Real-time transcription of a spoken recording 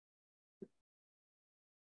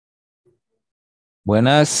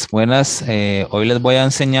Buenas, buenas. Hoy les voy a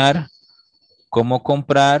enseñar cómo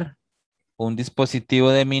comprar un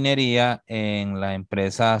dispositivo de minería en la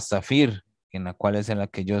empresa Zafir, en la cual es en la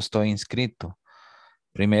que yo estoy inscrito.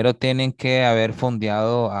 Primero tienen que haber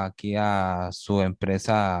fondeado aquí a su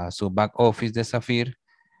empresa, a su back office de Zafir,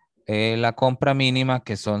 la compra mínima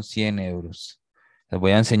que son 100 euros. Les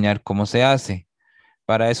voy a enseñar cómo se hace.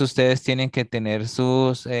 Para eso ustedes tienen que tener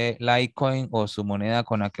sus Litecoin o su moneda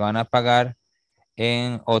con la que van a pagar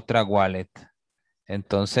en otra wallet.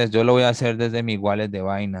 Entonces yo lo voy a hacer desde mi wallet de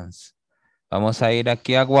Binance. Vamos a ir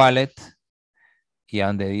aquí a wallet y a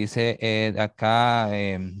donde dice acá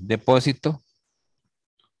depósito.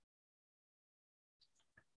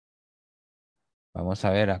 Vamos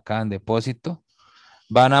a ver acá en depósito.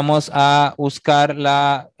 Vamos a buscar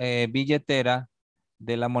la billetera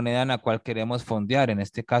de la moneda en la cual queremos fondear. En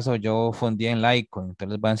este caso yo fondeé en Litecoin.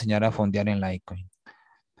 Entonces les voy a enseñar a fondear en Litecoin.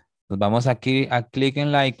 Nos vamos aquí a clic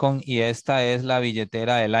en Litecoin y esta es la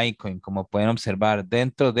billetera de Litecoin, como pueden observar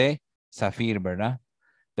dentro de Zafir, ¿verdad?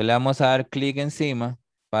 Entonces le vamos a dar clic encima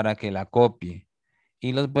para que la copie.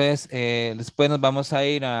 Y después nos vamos a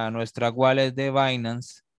ir a nuestra wallet de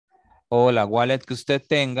Binance o la wallet que usted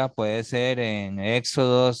tenga, puede ser en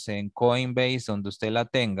Exodus, en Coinbase, donde usted la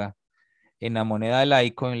tenga. En la moneda del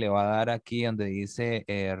Litecoin le va a dar aquí donde dice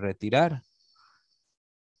retirar.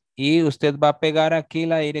 Y usted va a pegar aquí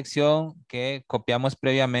la dirección que copiamos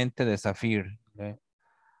previamente de Zafir. ¿Ve?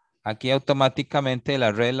 Aquí automáticamente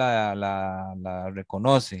la red la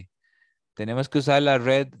reconoce. Tenemos que usar la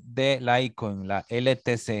red de Litecoin, la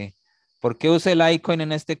LTC. ¿Por qué usé Litecoin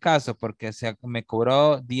en este caso? Porque me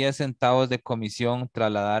cobró 10 centavos de comisión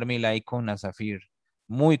trasladar mi Litecoin a Zafir.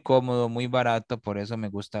 Muy cómodo, muy barato, por eso me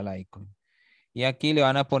gusta Litecoin. Y aquí le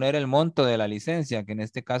van a poner el monto de la licencia, que en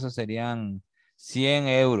este caso serían 100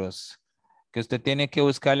 euros, que usted tiene que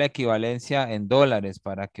buscar la equivalencia en dólares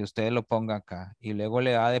para que usted lo ponga acá. Y luego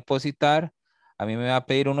le va a depositar. A mí me va a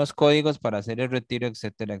pedir unos códigos para hacer el retiro,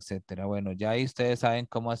 etcétera, etcétera. Bueno, ya ahí ustedes saben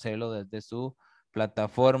cómo hacerlo desde su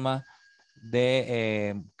plataforma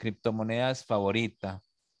de criptomonedas favorita.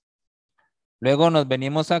 Luego nos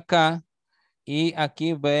venimos acá y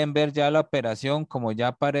aquí pueden ver ya la operación, como ya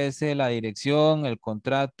aparece la dirección, el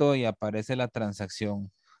contrato y aparece la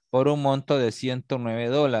transacción por un monto de 109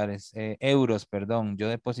 dólares, euros, perdón. Yo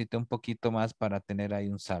deposité un poquito más para tener ahí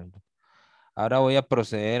un saldo. Ahora voy a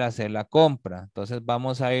proceder a hacer la compra. Entonces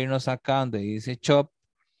vamos a irnos acá donde dice Shop.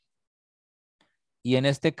 Y en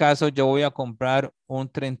este caso yo voy a comprar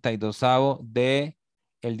un 32 de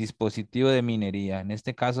el dispositivo de minería. En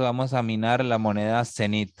este caso vamos a minar la moneda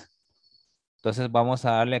Zenit. Entonces vamos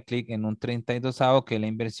a darle clic en un 32 que es la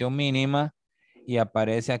inversión mínima y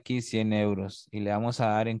aparece aquí 100 euros y le vamos a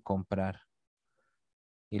dar en comprar.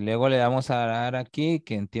 Y luego le damos a dar aquí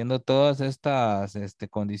que entiendo todas estas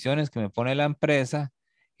condiciones que me pone la empresa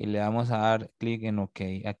y le vamos a dar clic en OK.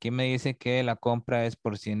 Aquí me dice que la compra es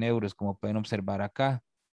por 100 euros, como pueden observar acá.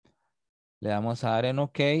 Le damos a dar en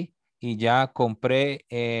OK y ya compré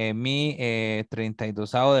mi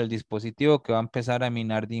 32 del dispositivo que va a empezar a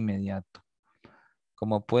minar de inmediato.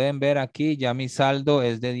 Como pueden ver aquí, ya mi saldo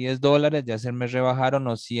es de 10 dólares, ya se me rebajaron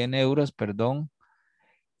los 100 euros, perdón,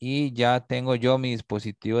 y ya tengo yo mi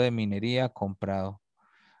dispositivo de minería comprado.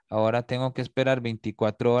 Ahora tengo que esperar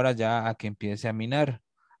 24 horas ya a que empiece a minar.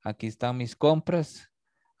 Aquí están mis compras.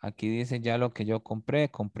 Aquí dice ya lo que yo compré.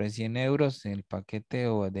 Compré 100 euros en el paquete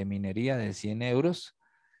de minería de 100 euros.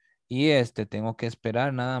 Y tengo que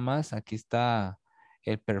esperar nada más. Aquí está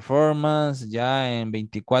el performance. Ya en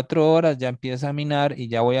 24 horas ya empieza a minar y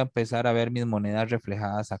ya voy a empezar a ver mis monedas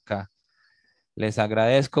reflejadas acá. Les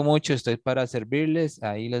agradezco mucho, estoy para servirles.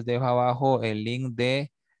 Ahí les dejo abajo el link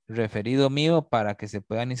de referido mío para que se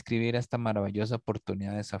puedan inscribir a esta maravillosa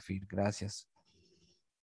oportunidad de Zafir. Gracias.